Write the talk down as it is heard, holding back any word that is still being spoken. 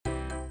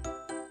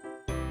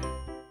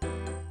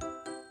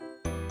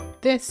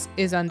This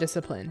is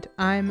Undisciplined.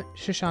 I'm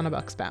Shoshana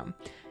Buxbaum.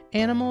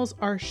 Animals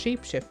are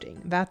shape-shifting.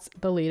 That's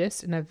the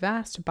latest in a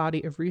vast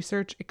body of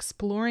research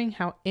exploring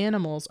how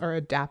animals are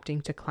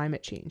adapting to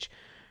climate change.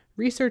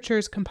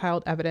 Researchers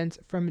compiled evidence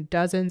from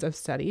dozens of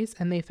studies,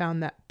 and they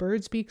found that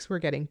birds' beaks were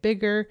getting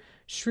bigger,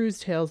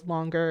 shrews' tails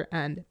longer,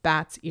 and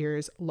bats'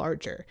 ears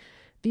larger.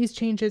 These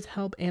changes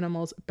help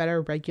animals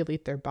better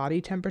regulate their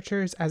body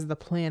temperatures as the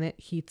planet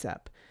heats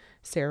up.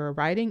 Sara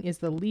Ryding is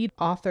the lead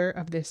author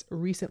of this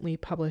recently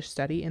published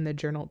study in the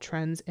journal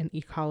Trends in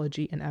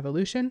Ecology and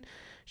Evolution.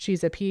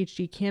 She's a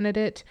PhD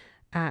candidate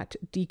at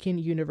Deakin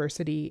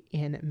University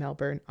in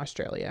Melbourne,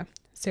 Australia.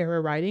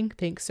 Sara Ryding,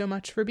 thanks so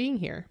much for being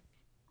here.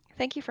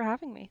 Thank you for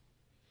having me.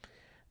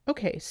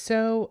 Okay,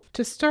 so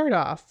to start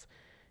off,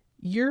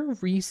 your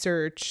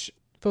research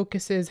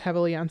focuses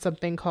heavily on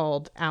something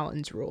called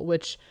Allen's rule,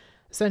 which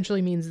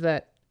essentially means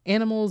that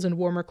animals in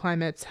warmer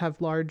climates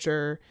have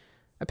larger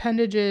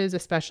appendages,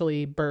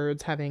 especially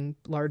birds having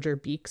larger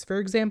beaks, for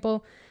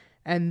example,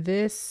 and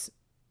this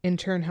in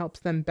turn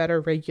helps them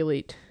better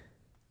regulate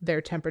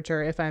their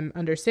temperature, if I'm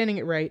understanding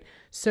it right.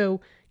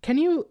 So can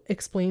you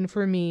explain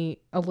for me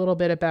a little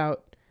bit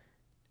about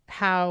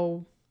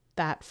how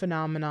that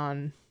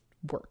phenomenon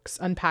works?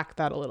 Unpack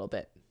that a little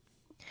bit.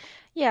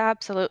 Yeah,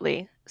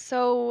 absolutely.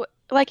 So,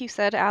 like you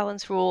said,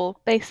 Allen's rule,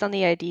 based on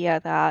the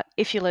idea that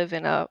if you live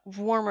in a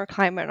warmer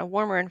climate, in a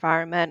warmer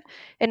environment,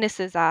 and this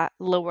is at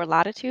lower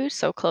latitude,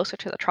 so closer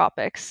to the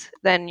tropics,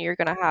 then you're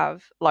going to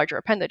have larger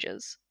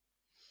appendages.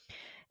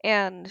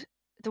 And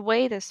the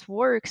way this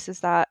works is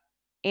that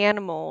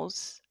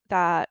animals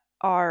that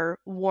are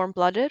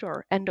warm-blooded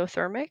or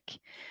endothermic,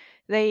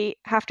 they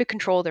have to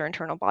control their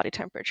internal body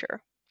temperature.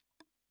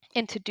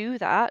 And to do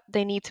that,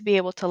 they need to be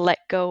able to let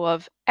go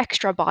of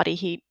extra body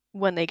heat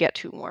when they get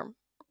too warm.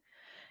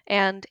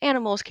 And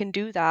animals can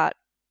do that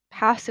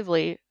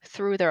passively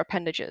through their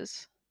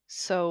appendages.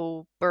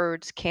 So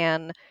birds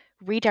can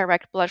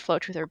redirect blood flow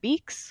to their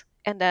beaks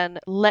and then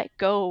let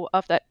go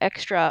of that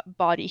extra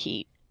body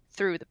heat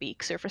through the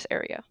beak surface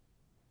area.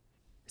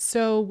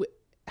 So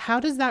how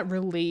does that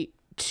relate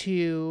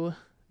to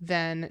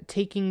then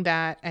taking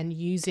that and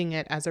using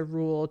it as a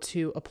rule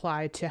to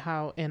apply to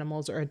how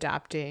animals are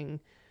adapting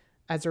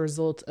as a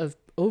result of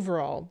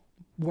overall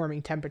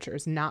warming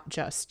temperatures, not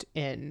just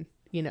in,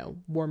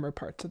 warmer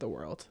parts of the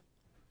world?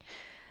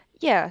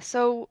 Yeah,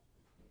 so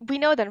we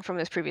know then from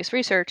this previous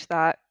research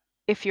that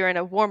if you're in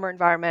a warmer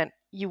environment,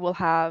 your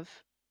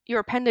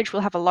appendage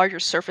will have a larger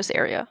surface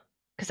area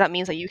because that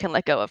means that you can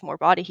let go of more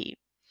body heat.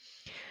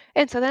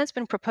 And so then it's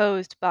been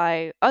proposed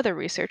by other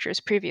researchers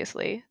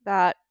previously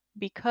that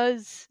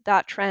because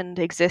that trend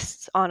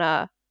exists on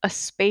a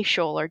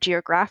spatial or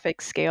geographic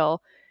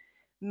scale,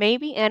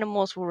 maybe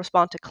animals will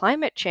respond to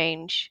climate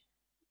change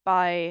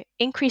by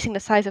increasing the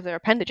size of their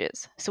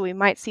appendages. So we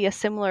might see a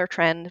similar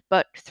trend,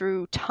 but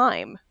through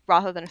time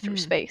rather than through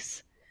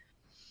space.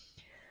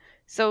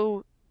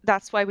 So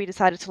that's why we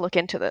decided to look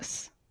into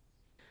this.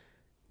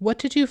 What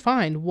did you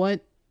find?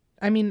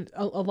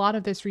 A lot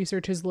of this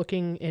research is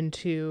looking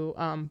into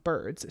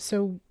birds.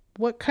 So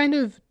what kind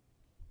of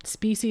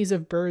species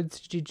of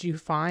birds did you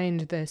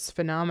find this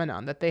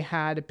phenomenon that they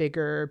had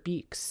bigger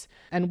beaks?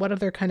 And what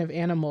other kind of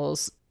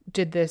animals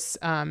did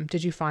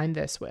you find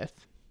this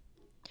with?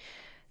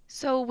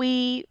 So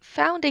we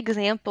found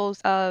examples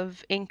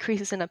of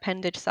increases in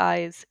appendage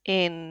size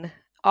in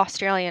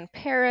Australian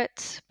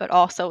parrots, but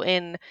also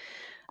in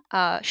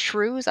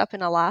shrews up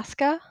in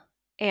Alaska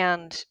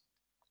and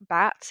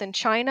bats in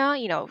China,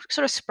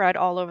 sort of spread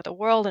all over the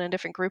world and in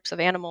different groups of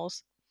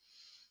animals.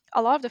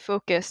 A lot of the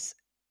focus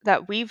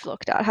that we've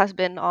looked at has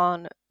been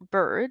on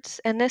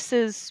birds, and this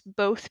is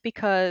both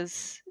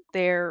because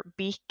their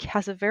beak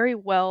has a very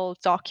well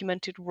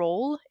documented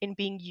role in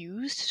being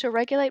used to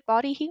regulate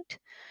body heat,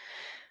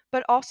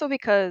 but also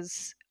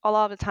because a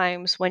lot of the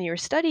times when you're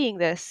studying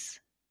this,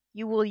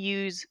 you will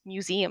use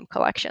museum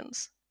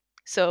collections.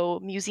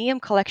 So museum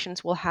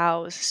collections will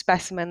house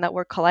specimens that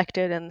were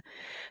collected in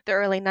the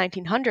early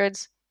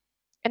 1900s,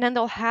 and then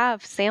they'll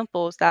have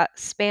samples that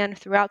span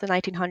throughout the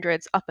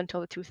 1900s up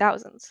until the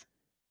 2000s.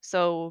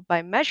 So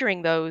by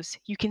measuring those,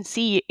 you can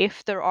see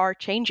if there are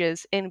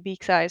changes in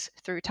beak size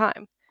through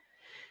time.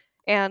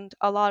 And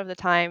a lot of the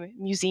time,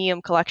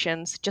 museum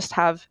collections just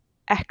have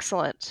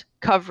excellent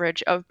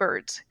coverage of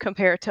birds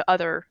compared to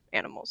other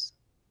animals.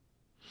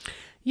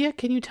 Yeah,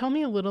 can you tell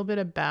me a little bit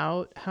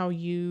about how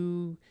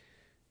you,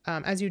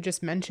 as you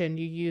just mentioned,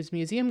 you use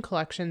museum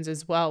collections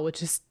as well,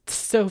 which is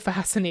so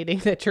fascinating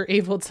that you're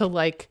able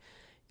to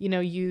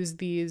use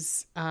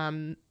these,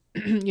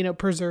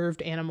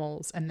 preserved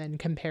animals and then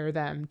compare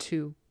them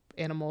to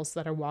animals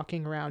that are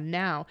walking around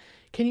now.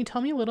 Can you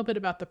tell me a little bit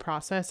about the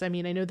process? I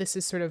mean, I know this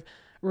is sort of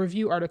a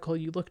review article.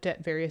 You looked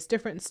at various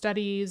different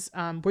studies.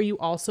 Were you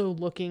also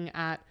looking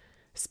at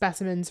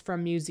specimens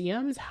from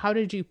museums? How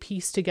did you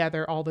piece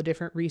together all the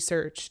different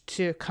research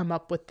to come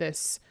up with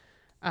this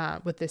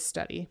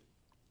study?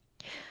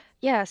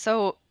 Yeah,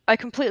 so I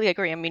completely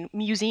agree. I mean,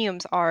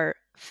 museums are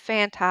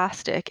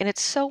fantastic, and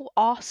it's so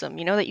awesome,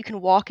 that you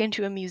can walk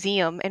into a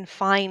museum and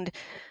find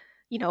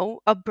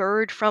a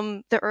bird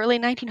from the early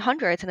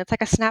 1900s, and it's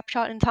like a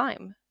snapshot in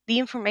time. The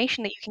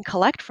information that you can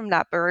collect from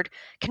that bird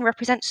can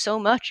represent so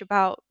much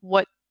about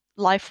what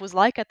life was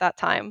like at that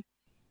time.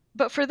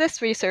 But for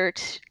this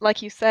research,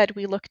 like you said,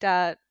 we looked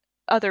at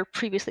other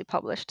previously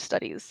published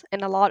studies,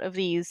 and a lot of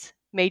these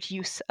made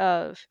use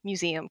of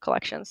museum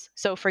collections.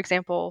 So, for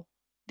example,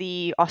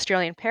 the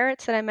Australian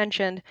parrots that I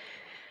mentioned,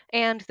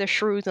 and the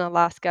shrews in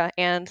Alaska,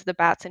 and the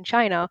bats in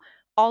China,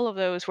 all of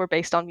those were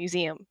based on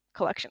museum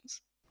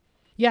collections.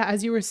 Yeah,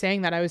 as you were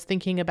saying that, I was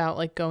thinking about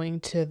like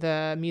going to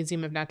the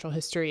Museum of Natural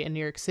History in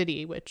New York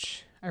City,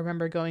 which I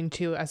remember going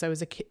to as I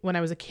was when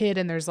I was a kid.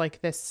 And there's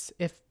like this,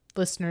 if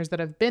listeners that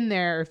have been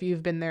there, or if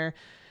you've been there,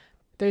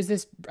 there's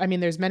this, I mean,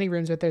 there's many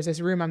rooms, but there's this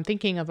room I'm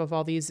thinking of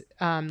all these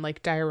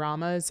like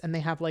dioramas, and they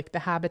have like the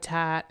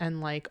habitat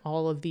and like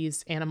all of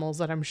these animals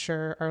that I'm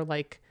sure are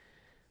like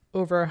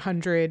over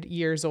 100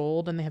 years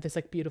old, and they have this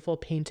like beautiful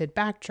painted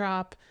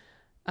backdrop.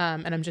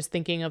 And I'm just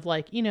thinking of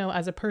like,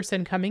 as a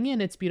person coming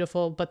in, it's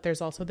beautiful, but there's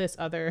also this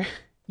other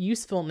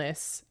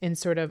usefulness in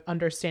sort of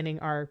understanding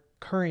our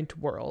current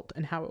world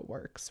and how it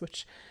works,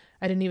 which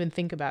I didn't even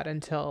think about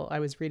until I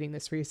was reading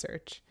this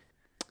research.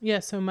 Yeah,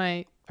 so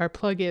our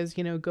plug is,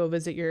 go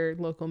visit your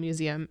local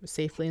museum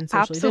safely and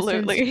socially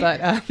Absolutely.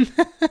 distanced.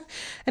 But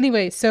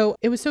anyway, so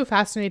it was so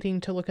fascinating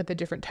to look at the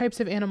different types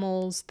of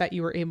animals that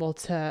you were able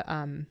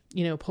to,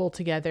 pull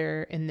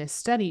together in this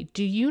study.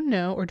 Do you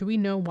know, or do we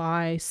know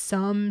why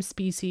some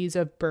species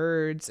of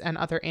birds and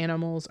other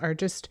animals are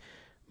just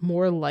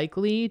more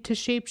likely to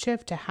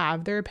shapeshift, to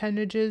have their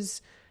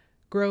appendages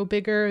grow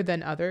bigger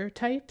than other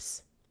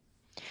types?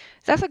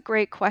 That's a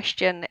great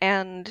question,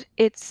 and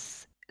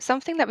it's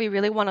something that we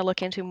really want to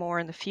look into more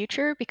in the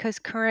future, because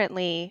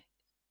currently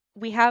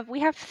we have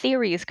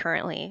theories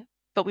currently,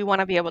 but we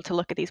want to be able to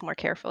look at these more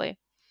carefully.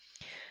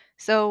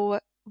 So,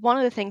 one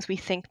of the things we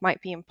think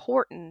might be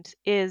important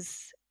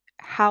is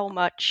how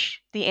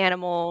much the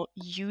animal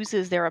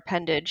uses their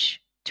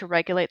appendage to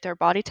regulate their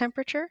body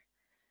temperature.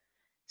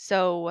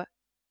 So,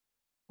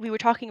 we were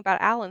talking about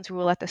Allen's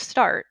rule at the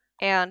start,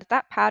 and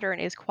that pattern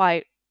is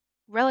quite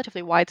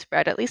relatively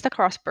widespread, at least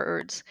across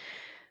birds.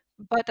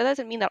 But that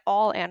doesn't mean that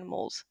all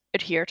animals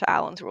adhere to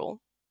Allen's rule.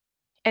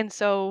 And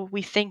so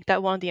we think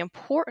that one of the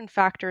important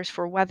factors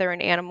for whether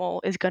an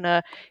animal is going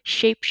to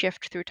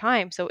shapeshift through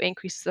time, so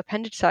increases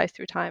appendage size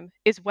through time,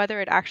 is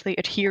whether it actually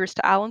adheres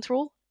to Allen's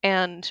rule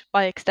and,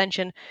 by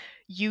extension,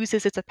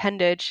 uses its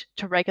appendage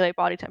to regulate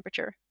body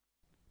temperature.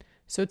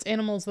 So it's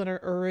animals that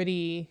are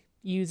already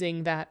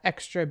using that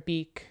extra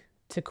beak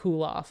to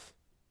cool off.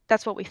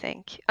 That's what we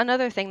think.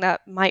 Another thing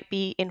that might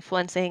be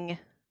influencing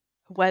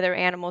whether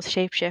animals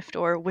shapeshift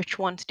or which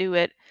ones do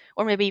it,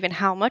 or maybe even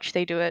how much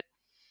they do it,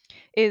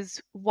 is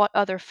what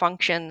other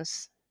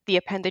functions the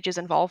appendage is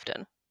involved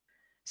in.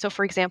 So,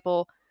 for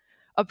example,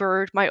 a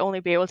bird might only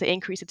be able to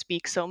increase its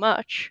beak so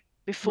much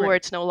before Right.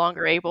 it's no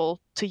longer able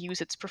to use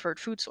its preferred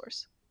food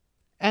source.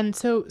 And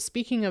so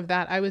speaking of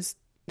that, I was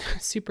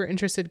super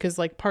interested because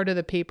like part of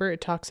the paper,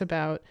 it talks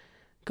about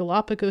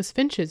Galapagos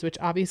finches, which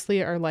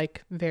obviously are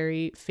like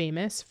very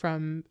famous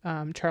from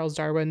Charles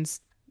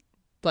Darwin's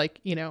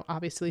like,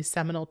 obviously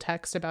seminal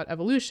text about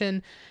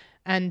evolution.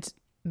 And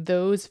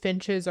those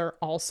finches are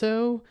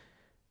also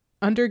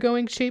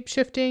undergoing shape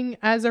shifting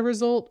as a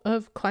result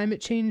of climate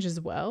change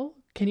as well.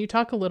 Can you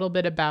talk a little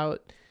bit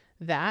about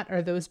that?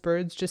 Are those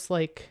birds just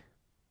like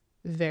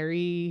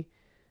very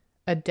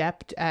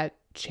adept at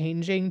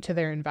changing to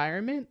their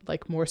environment,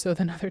 like more so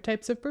than other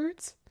types of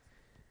birds?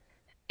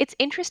 It's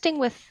interesting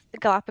with the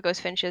Galapagos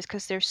finches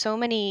because there's so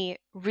many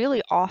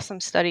really awesome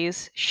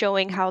studies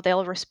showing how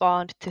they'll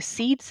respond to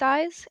seed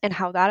size and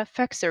how that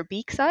affects their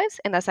beak size.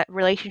 And that's that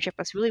relationship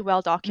that's really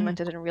well Mm,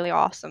 documented and really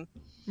awesome.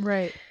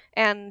 right.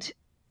 And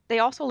they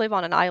also live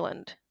on an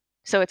island.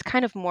 So it's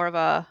kind of more of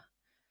I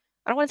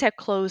don't want to say a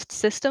closed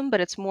system,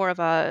 but it's more of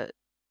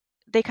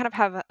they kind of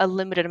have a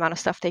limited amount of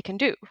stuff they can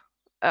do,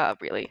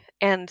 really.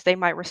 And they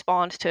might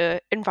respond to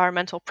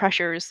environmental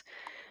pressures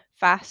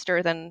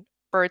faster than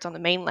birds on the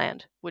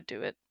mainland would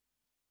do it.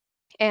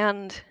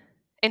 And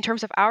in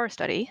terms of our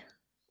study,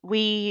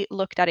 we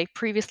looked at a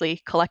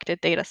previously collected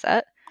data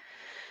set,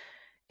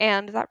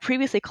 and that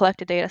previously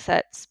collected data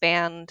set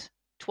spanned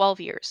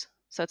 12 years.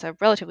 So it's a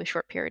relatively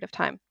short period of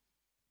time.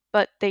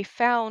 But they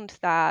found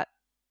that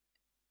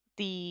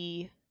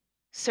the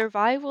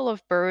survival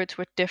of birds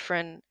with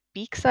different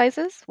beak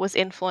sizes was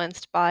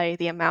influenced by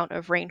the amount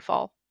of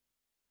rainfall.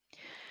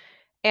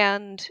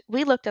 And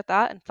we looked at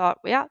that and thought,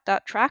 well, yeah,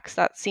 that tracks.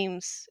 That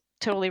seems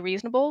totally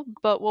reasonable.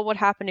 But what would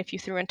happen if you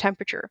threw in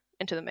temperature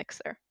into the mix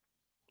there?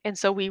 And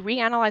so we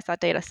reanalyzed that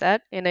data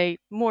set in a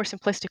more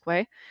simplistic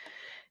way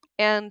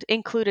and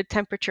included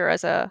temperature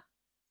as an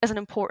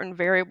important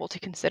variable to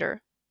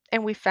consider.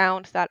 And we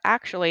found that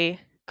actually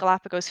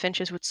Galapagos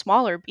finches with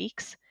smaller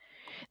beaks,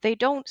 they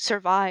don't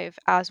survive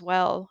as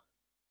well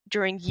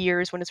during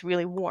years when it's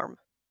really warm.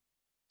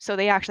 So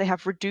they actually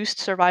have reduced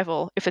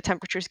survival if the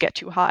temperatures get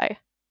too high,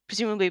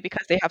 presumably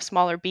because they have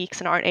smaller beaks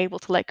and aren't able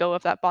to let go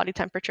of that body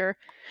temperature,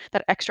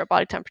 that extra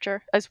body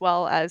temperature, as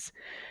well as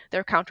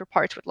their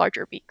counterparts with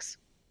larger beaks.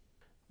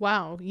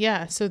 Wow.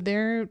 Yeah. So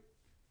they're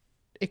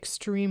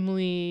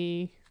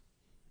extremely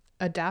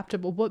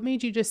adaptable. What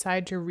made you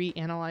decide to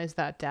reanalyze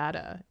that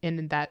data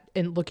in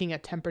looking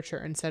at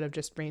temperature instead of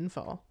just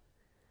rainfall?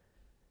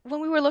 When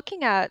we were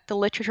looking at the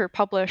literature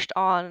published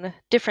on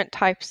different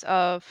types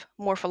of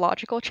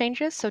morphological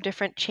changes, so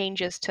different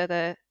changes to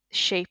the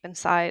shape and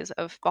size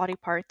of body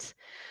parts,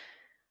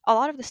 a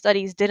lot of the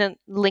studies didn't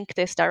link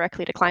this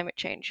directly to climate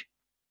change,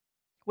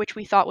 which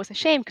we thought was a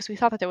shame because we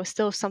thought that there was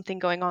still something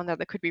going on there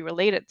that could be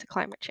related to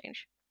climate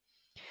change.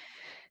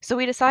 So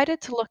we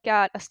decided to look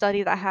at a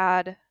study that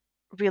had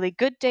really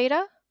good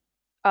data,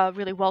 a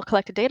really well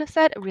collected data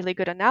set, a really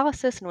good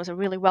analysis, and was a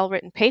really well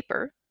written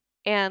paper.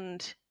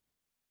 And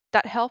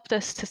that helped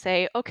us to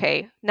say,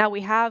 okay, now we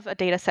have a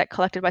data set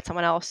collected by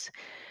someone else.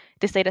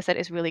 This data set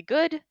is really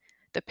good.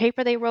 The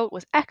paper they wrote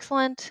was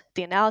excellent.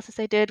 The analysis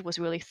they did was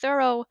really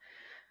thorough.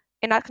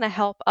 And that's going to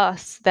help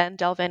us then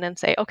delve in and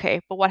say,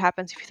 okay, but what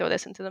happens if you throw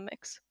this into the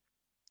mix?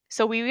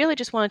 So we really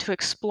just wanted to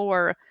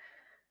explore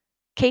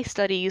case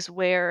studies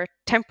where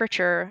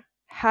temperature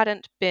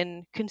hadn't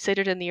been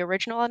considered in the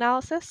original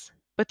analysis,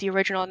 but the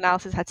original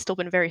analysis had still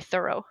been very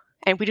thorough.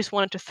 And we just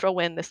wanted to throw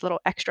in this little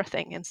extra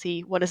thing and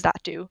see what does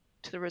that do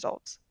to the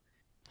results.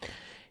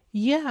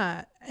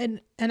 Yeah,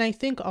 and I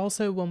think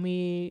also when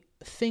we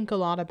think a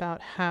lot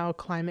about how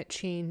climate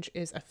change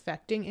is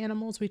affecting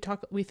animals,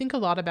 we think a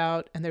lot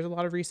about, and there's a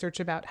lot of research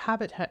about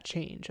habitat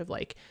change of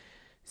like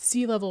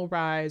sea level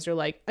rise or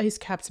like ice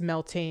caps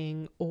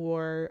melting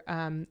or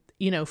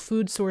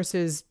food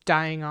sources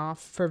dying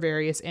off for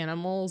various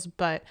animals,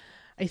 but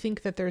I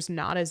think that there's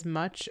not as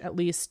much, at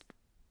least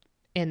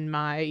in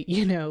my,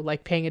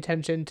 like paying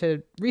attention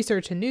to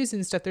research and news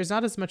and stuff, there's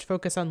not as much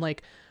focus on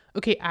like,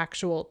 okay,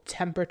 actual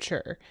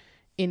temperature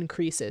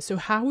increases. So,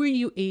 how were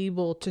you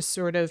able to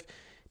sort of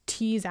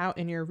tease out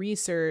in your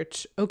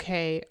research,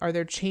 okay, are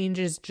there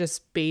changes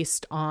just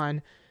based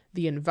on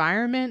the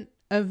environment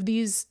of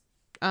these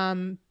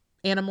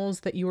animals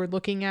that you were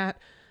looking at,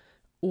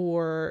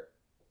 or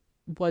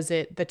was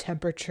it the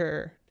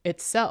temperature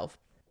itself?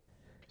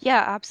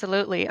 Yeah,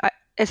 absolutely.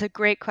 It's a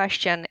great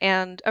question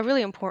and a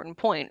really important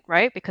point,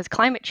 right? Because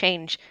climate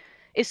change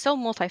is so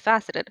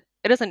multifaceted.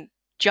 It doesn't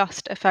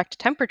just affect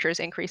temperatures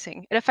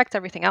increasing, it affects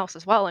everything else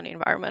as well in the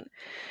environment.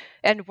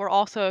 And we're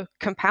also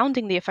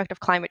compounding the effect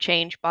of climate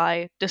change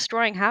by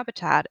destroying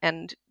habitat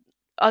and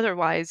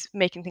otherwise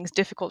making things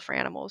difficult for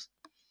animals.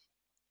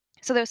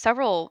 So there's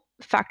several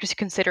factors to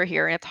consider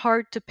here, and it's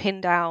hard to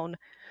pin down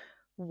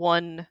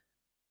one,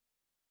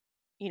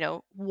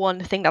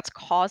 one thing that's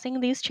causing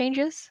these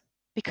changes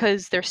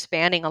because they're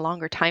spanning a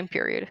longer time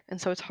period.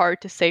 And so it's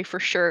hard to say for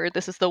sure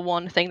this is the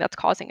one thing that's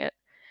causing it.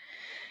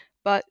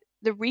 But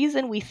the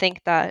reason we think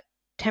that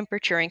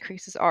temperature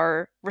increases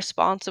are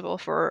responsible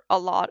for a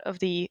lot of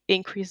the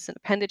increases in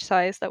appendage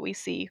size that we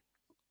see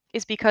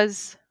is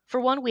because, for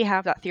one, we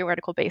have that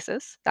theoretical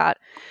basis that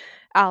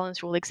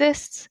Allen's rule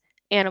exists.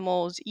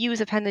 Animals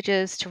use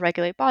appendages to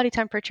regulate body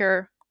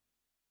temperature.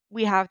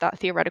 We have that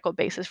theoretical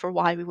basis for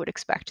why we would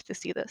expect to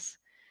see this.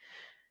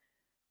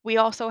 We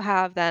also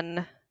have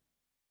then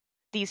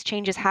these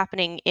changes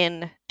happening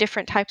in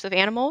different types of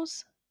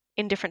animals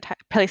in different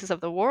places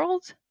of the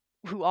world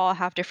who all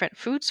have different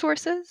food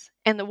sources.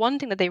 And the one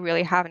thing that they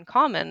really have in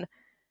common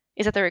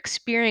is that they're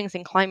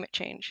experiencing climate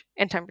change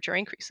and temperature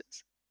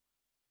increases.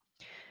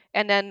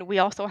 And then we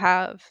also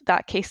have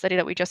that case study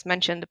that we just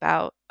mentioned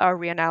about our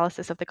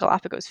reanalysis of the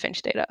Galapagos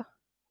finch data,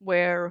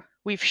 where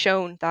we've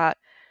shown that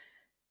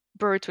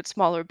birds with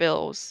smaller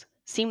bills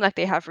seem like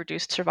they have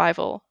reduced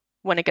survival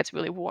when it gets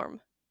really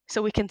warm.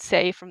 So we can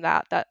say from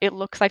that that it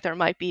looks like there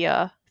might be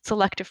a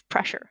selective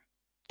pressure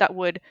that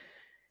would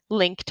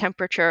link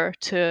temperature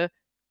to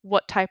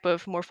what type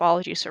of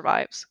morphology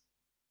survives.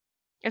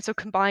 And so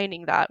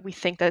combining that, we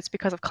think that it's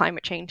because of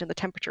climate change and the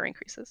temperature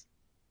increases.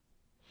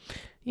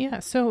 Yeah.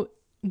 So,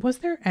 was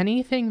there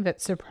anything that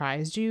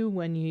surprised you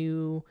when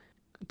you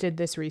did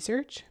this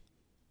research?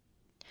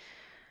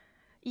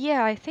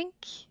 Yeah, I think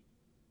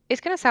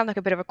it's going to sound like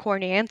a bit of a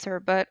corny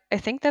answer, but I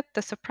think that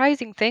the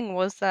surprising thing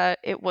was that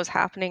it was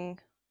happening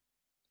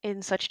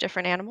in such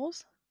different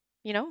animals.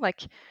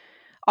 Like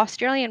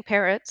Australian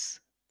parrots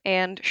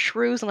and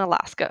shrews in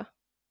Alaska.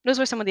 Those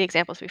were some of the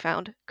examples we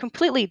found.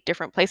 Completely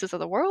different places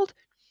of the world,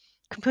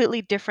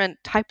 completely different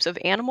types of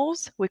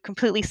animals with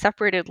completely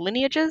separated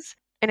lineages.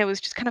 And it was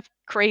just kind of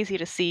crazy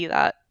to see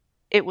that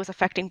it was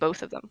affecting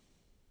both of them.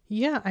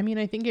 Yeah, I mean,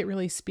 I think it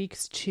really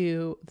speaks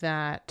to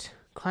that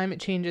climate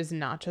change is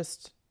not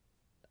just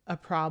a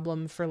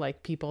problem for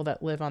like people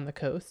that live on the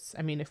coasts.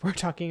 I mean, if we're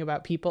talking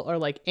about people or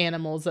like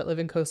animals that live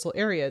in coastal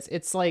areas,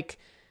 it's like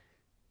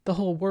the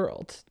whole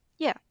world.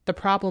 Yeah. The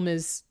problem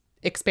is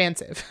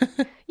expansive.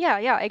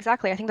 Yeah,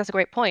 exactly. I think that's a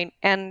great point.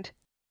 And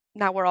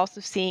now we're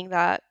also seeing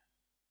that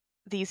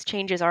these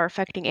changes are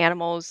affecting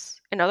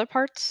animals in other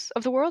parts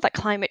of the world. That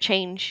climate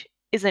change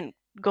isn't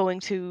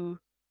going to,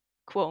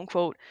 quote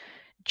unquote,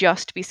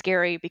 just be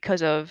scary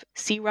because of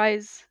sea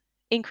rise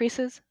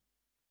increases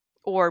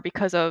or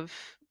because of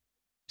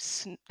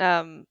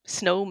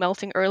snow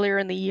melting earlier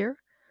in the year.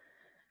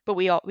 But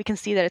we can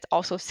see that it's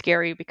also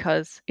scary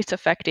because it's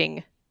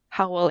affecting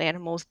how well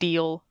animals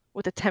deal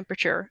with the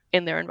temperature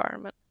in their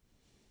environment.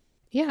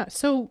 Yeah.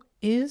 So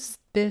is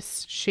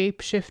this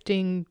shape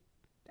shifting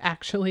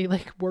actually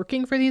like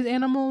working for these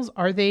animals?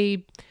 Are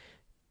they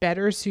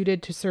better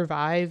suited to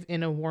survive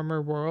in a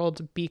warmer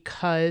world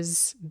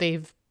because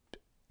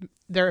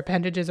their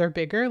appendages are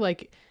bigger?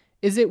 Like,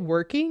 is it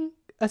working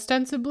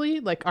ostensibly?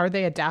 Like, are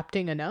they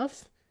adapting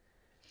enough?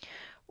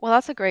 Well,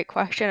 that's a great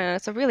question, and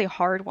it's a really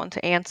hard one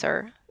to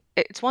answer.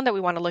 It's one that we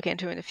want to look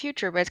into in the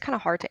future, but it's kind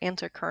of hard to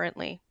answer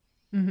currently.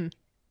 Mm-hmm.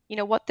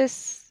 What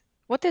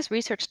this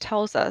research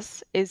tells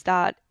us is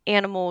that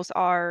animals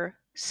are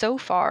so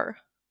far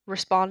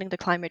responding to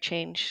climate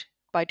change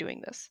by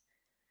doing this.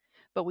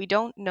 But we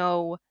don't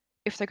know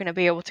if they're going to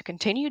be able to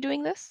continue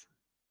doing this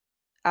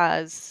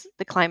as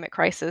the climate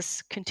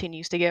crisis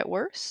continues to get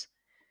worse.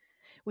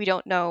 We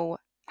don't know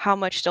how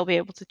much they'll be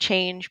able to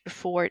change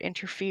before it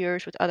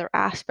interferes with other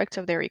aspects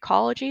of their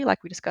ecology,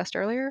 like we discussed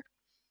earlier.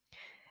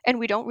 And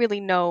we don't really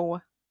know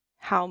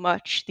how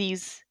much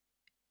these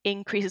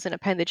increases in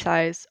appendage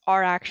size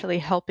are actually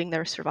helping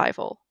their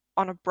survival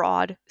on a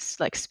broad,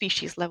 like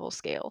species level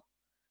scale.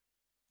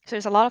 So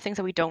there's a lot of things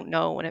that we don't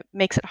know, and it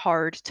makes it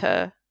hard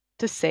to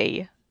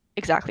say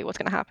exactly what's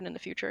going to happen in the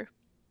future.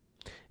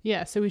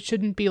 Yeah. So we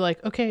shouldn't be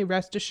like, okay,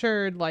 rest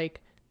assured,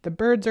 like, the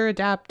birds are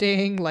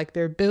adapting, like,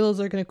 their bills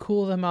are going to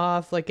cool them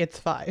off, like, it's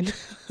fine.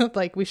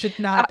 Like, we should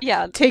not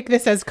Yeah, take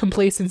this as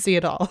complacency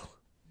at all.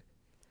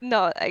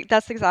 no,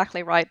 that's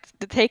exactly right.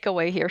 The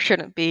takeaway here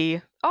shouldn't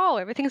be, oh,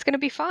 everything's going to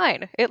be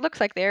fine. It looks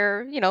like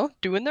they're,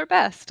 doing their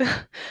best.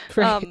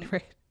 Right. um,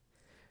 Right.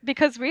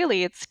 because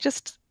really, it's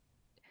just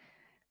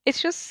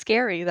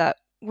scary that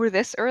we're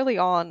this early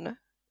on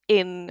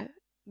in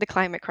the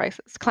climate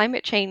crisis.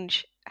 Climate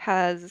change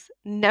has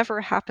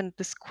never happened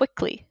this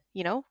quickly.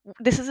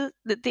 This is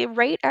the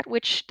rate at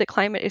which the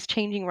climate is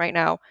changing right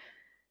now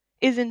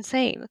is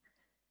insane.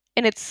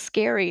 And it's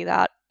scary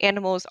that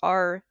animals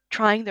are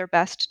trying their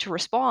best to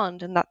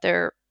respond and that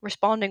they're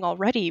responding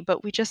already, but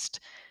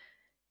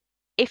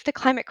if the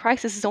climate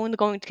crisis is only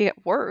going to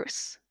get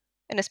worse,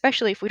 and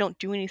especially if we don't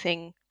do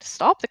anything to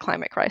stop the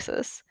climate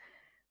crisis,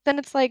 then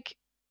it's like,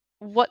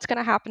 what's going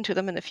to happen to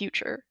them in the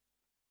future?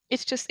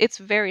 It's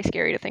very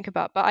scary to think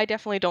about, but I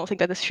definitely don't think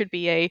that this should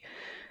be a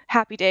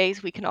happy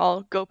days, we can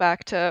all go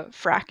back to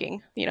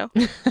fracking.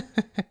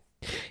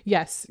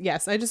 Yes,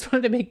 yes. I just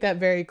wanted to make that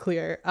very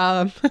clear.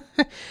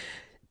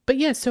 But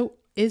yeah, so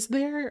is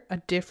there a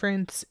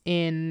difference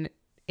in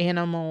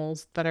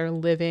animals that are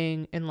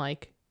living in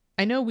like,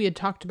 I know we had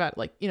talked about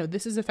like,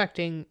 this is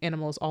affecting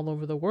animals all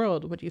over the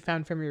world, what you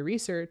found from your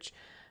research,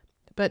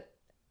 but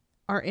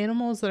are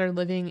animals that are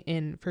living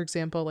in, for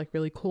example, like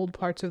really cold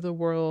parts of the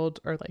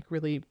world or like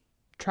really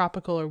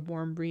tropical or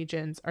warm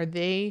regions, are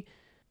they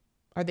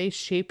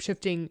shape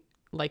shifting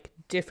like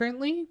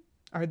differently?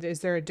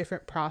 Is there a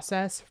different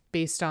process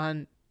based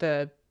on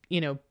the,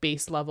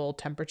 base level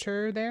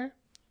temperature there?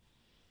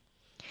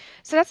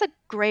 So that's a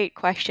great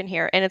question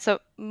here, and it's a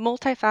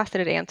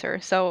multifaceted answer.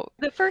 So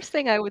the first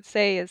thing I would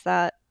say is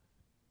that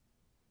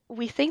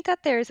we think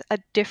that there's a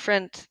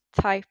different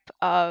type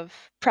of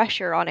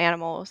pressure on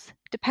animals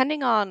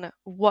depending on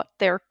what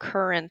their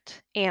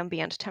current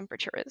ambient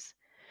temperature is.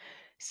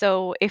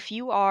 So if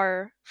you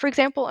are, for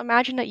example,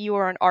 imagine that you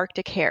are an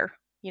Arctic hare.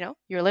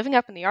 You're living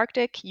up in the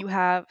Arctic, you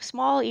have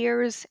small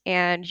ears,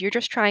 and you're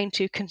just trying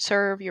to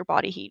conserve your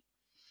body heat.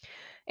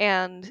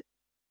 And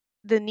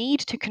the need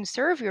to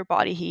conserve your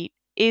body heat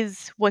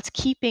is what's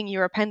keeping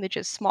your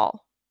appendages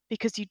small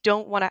because you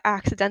don't want to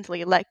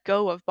accidentally let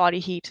go of body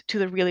heat to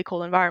the really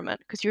cold environment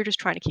because you're just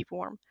trying to keep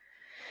warm.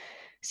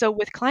 So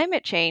with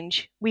climate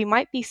change, we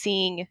might be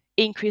seeing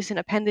increase in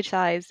appendage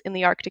size in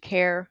the Arctic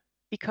hare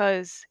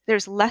because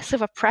there's less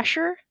of a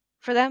pressure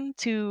for them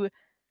to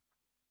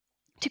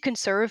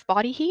conserve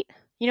body heat.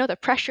 The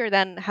pressure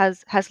then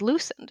has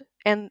loosened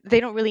and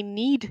they don't really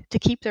need to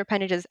keep their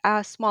appendages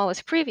as small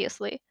as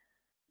previously.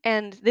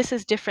 And this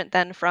is different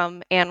than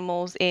from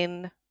animals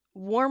in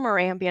warmer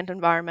ambient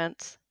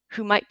environments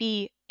who might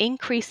be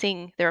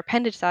increasing their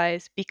appendage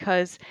size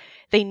because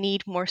they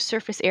need more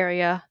surface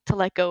area to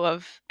let go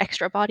of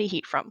extra body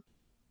heat from.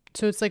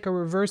 So it's like a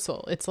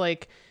reversal. It's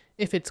like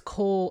if it's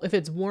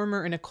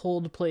warmer in a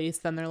cold place,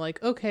 then they're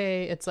like,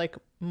 okay, it's like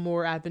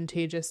more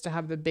advantageous to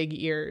have the big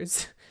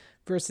ears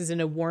versus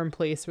in a warm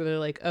place where they're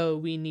like, oh,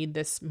 we need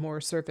this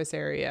more surface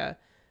area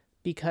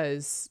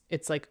because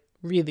it's like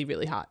really,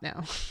 really hot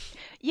now.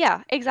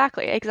 Yeah,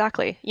 exactly,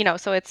 exactly.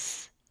 So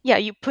yeah,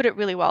 you put it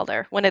really well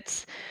there. When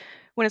it's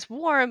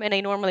warm in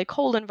a normally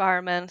cold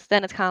environment,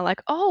 then it's kind of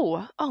like,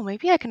 oh,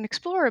 maybe I can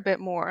explore a bit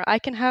more. I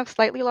can have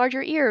slightly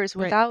larger ears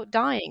Right. without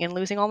dying and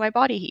losing all my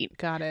body heat.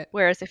 Got it.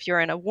 Whereas if you're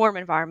in a warm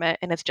environment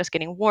and it's just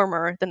getting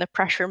warmer, then the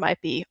pressure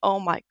might be, oh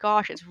my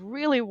gosh, it's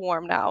really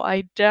warm now.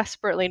 I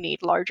desperately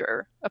need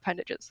larger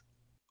appendages.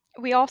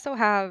 We also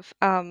have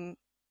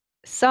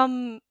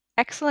some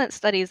excellent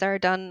studies that are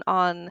done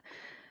on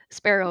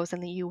sparrows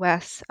in the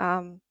US.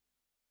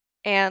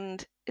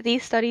 And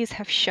these studies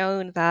have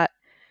shown that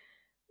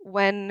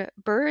when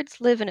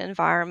birds live in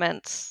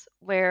environments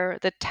where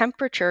the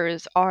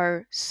temperatures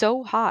are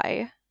so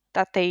high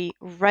that they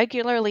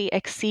regularly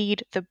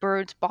exceed the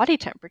bird's body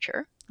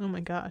temperature, Oh my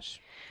gosh.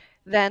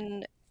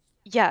 then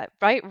yeah,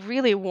 right,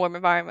 really warm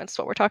environments,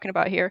 what we're talking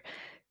about here.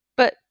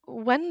 But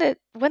when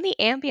the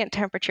ambient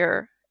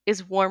temperature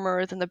is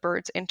warmer than the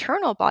bird's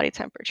internal body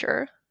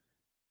temperature,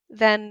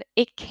 then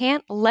it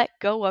can't let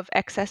go of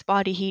excess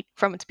body heat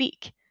from its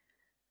beak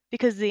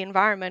because the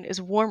environment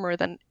is warmer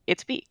than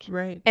its beak.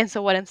 Right. And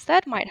so what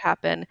instead might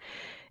happen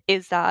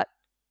is that,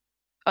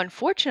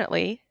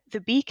 unfortunately,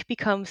 the beak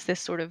becomes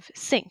this sort of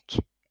sink,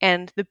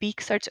 and the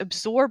beak starts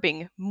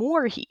absorbing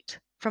more heat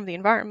from the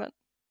environment.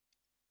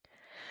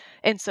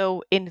 And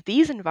so, in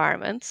these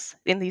environments,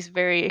 in these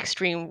very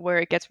extreme where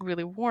it gets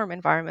really warm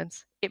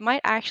environments, it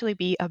might actually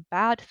be a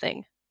bad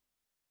thing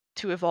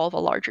to evolve a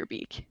larger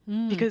beak.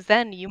 Mm. Because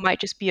then you might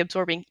just be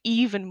absorbing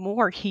even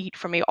more heat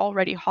from a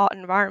already hot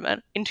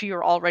environment into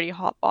your already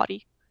hot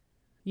body.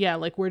 Yeah,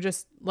 like we're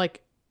just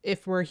like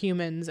if we're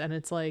humans and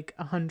it's like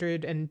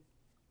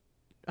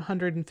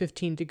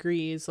 115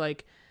 degrees,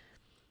 like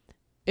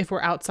if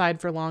we're outside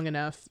for long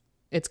enough,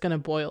 it's going to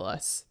boil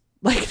us.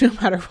 Like no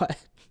matter what.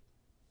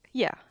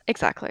 Yeah,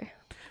 exactly.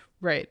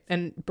 Right.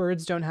 And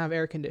birds don't have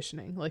air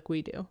conditioning like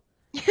we do.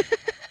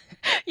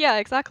 Yeah,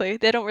 exactly.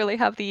 They don't really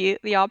have the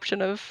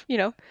option of,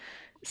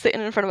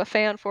 sitting in front of a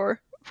fan for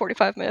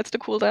 45 minutes to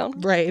cool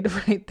down. Right,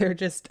 right. They're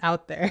just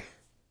out there.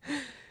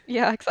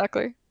 Yeah,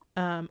 exactly.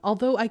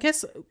 Although I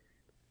guess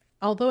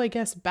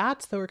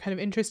bats though are kind of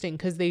interesting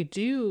because they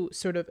do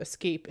sort of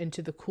escape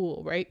into the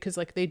cool, right? Because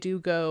like they do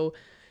go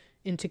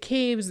into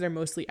caves, they're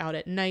mostly out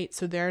at night,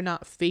 so they're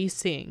not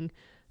facing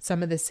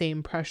some of the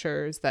same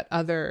pressures that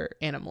other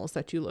animals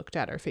that you looked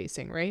at are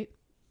facing, right?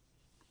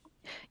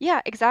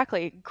 Yeah,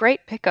 exactly.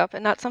 Great pickup.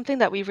 And that's something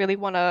that we really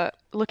want to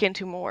look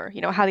into more,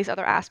 how these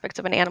other aspects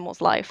of an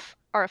animal's life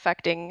are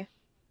affecting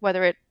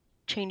whether it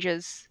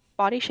changes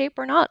body shape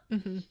or not.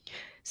 Mm-hmm.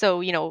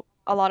 So,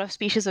 a lot of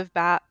species of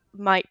bat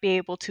might be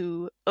able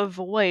to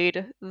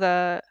avoid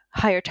the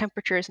higher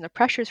temperatures and the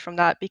pressures from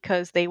that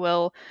because they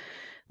will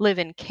live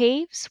in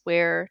caves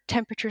where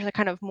temperatures are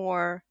kind of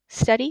more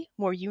steady,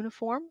 more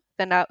uniform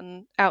than out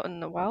in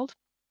the wild.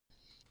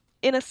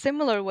 In a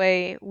similar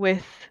way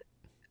with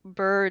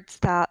birds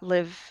that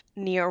live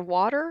near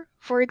water,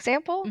 for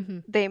example, Mm-hmm.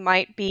 they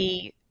might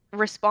be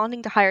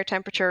responding to higher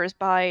temperatures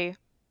by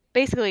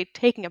basically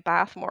taking a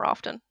bath more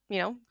often,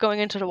 going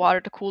into the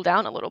water to cool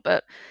down a little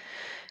bit.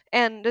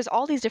 And there's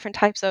all these different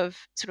types of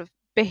sort of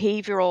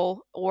behavioral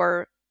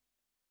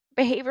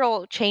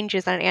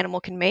changes that an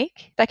animal can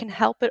make that can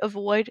help it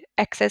avoid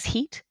excess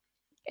heat.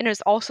 And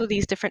there's also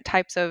these different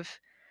types of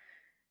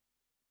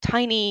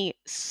tiny,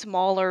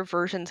 smaller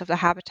versions of the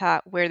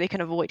habitat where they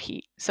can avoid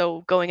heat.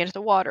 So going into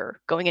the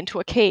water, going into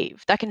a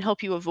cave, that can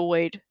help you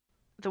avoid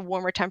the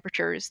warmer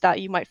temperatures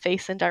that you might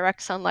face in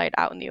direct sunlight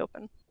out in the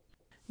open.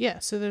 Yeah,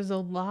 so there's a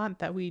lot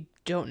that we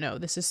don't know.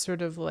 This is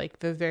sort of like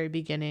the very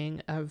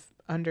beginning of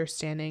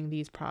understanding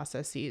these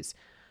processes.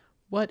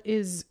 What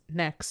is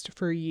next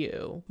for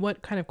you?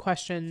 What kind of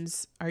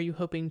questions are you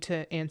hoping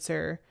to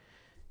answer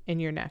in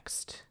your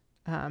next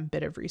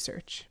bit of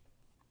research?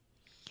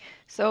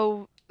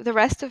 So the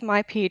rest of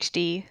my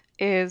PhD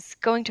is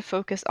going to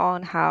focus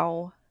on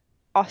how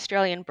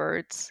Australian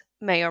birds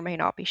may or may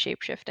not be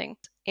shapeshifting.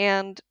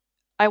 And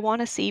I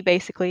want to see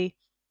basically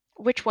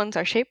which ones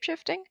are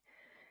shapeshifting,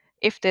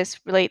 if this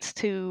relates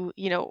to,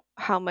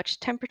 how much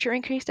temperature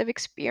increase they've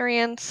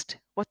experienced,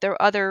 what their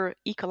other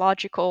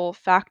ecological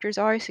factors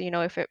are. So,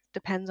 if it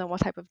depends on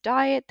what type of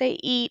diet they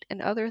eat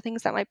and other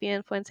things that might be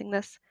influencing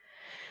this.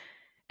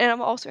 And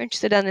I'm also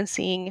interested in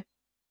seeing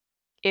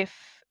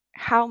if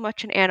how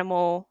much an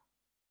animal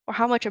or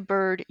how much a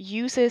bird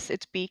uses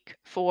its beak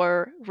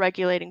for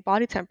regulating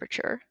body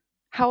temperature,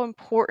 how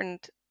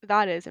important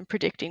that is in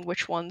predicting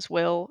which ones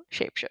will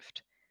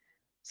shapeshift.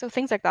 So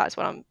things like that is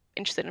what I'm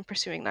interested in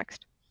pursuing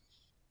next.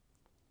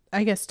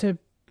 I guess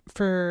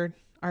for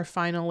our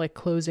final like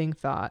closing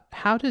thought,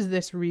 how does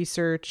this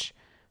research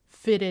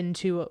fit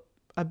into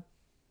a,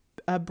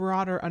 a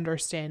broader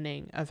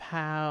understanding of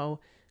how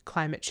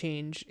climate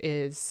change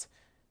is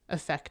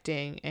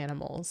affecting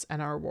animals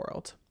and our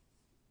world?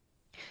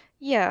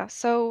 Yeah,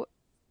 so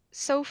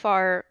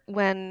far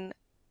when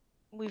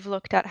we've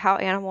looked at how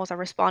animals are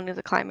responding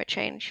to climate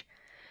change,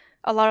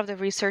 a lot of the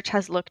research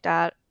has looked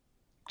at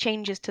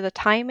changes to the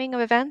timing of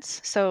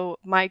events, so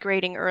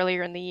migrating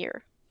earlier in the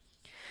year.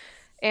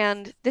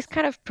 And this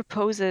kind of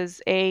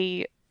proposes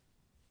a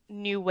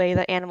new way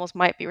that animals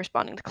might be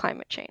responding to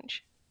climate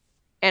change.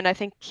 And I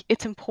think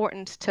it's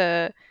important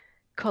to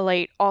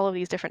collate all of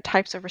these different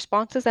types of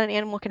responses that an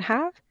animal can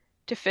have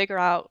to figure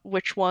out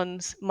which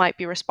ones might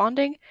be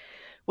responding,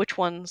 which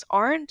ones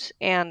aren't,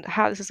 and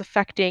how this is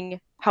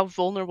affecting how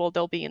vulnerable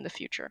they'll be in the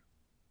future.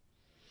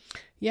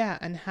 Yeah,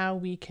 and how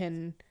we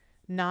can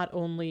not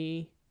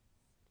only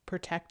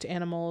protect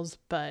animals,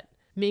 but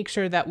make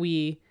sure that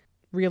we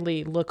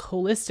really look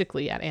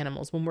holistically at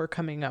animals when we're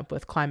coming up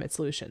with climate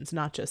solutions,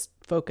 not just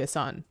focus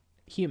on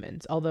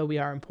humans, although we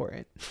are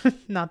important,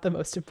 not the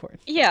most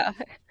important. Yeah,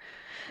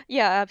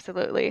 yeah,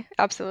 absolutely.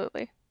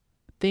 Absolutely.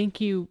 thank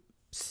you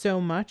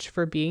so much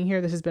for being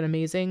here. This has been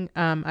amazing.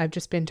 I've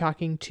just been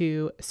talking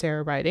to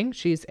Sara Ryding.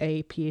 She's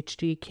a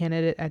PhD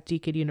candidate at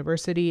Deakin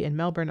University in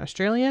Melbourne,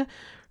 Australia.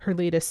 Her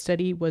latest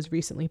study was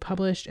recently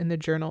published in the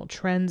journal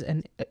Trends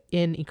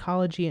in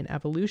Ecology and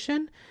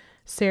Evolution.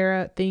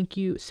 Sara, thank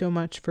you so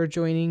much for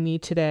joining me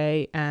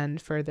today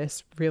and for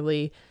this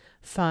really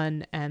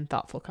fun and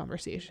thoughtful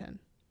conversation.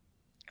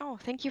 Oh,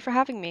 thank you for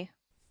having me.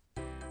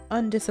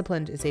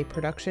 Undisciplined is a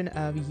production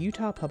of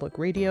Utah Public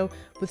Radio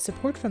with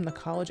support from the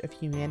College of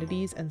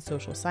Humanities and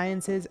Social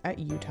Sciences at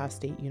Utah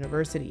State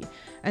University.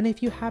 And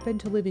if you happen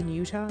to live in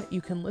Utah, you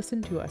can listen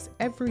to us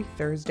every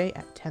Thursday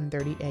at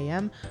 10:30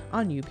 a.m.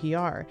 on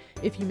UPR.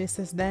 If you miss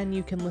us then,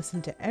 you can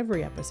listen to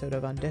every episode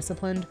of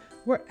Undisciplined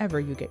wherever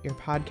you get your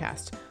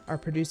podcast. Our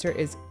producer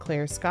is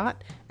Claire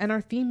Scott, and our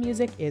theme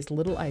music is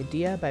Little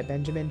Idea by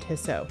Benjamin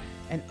Tissot.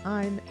 And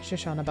I'm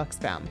Shoshana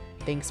Buxbaum.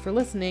 Thanks for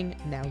listening.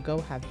 Now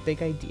go have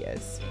big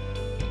ideas.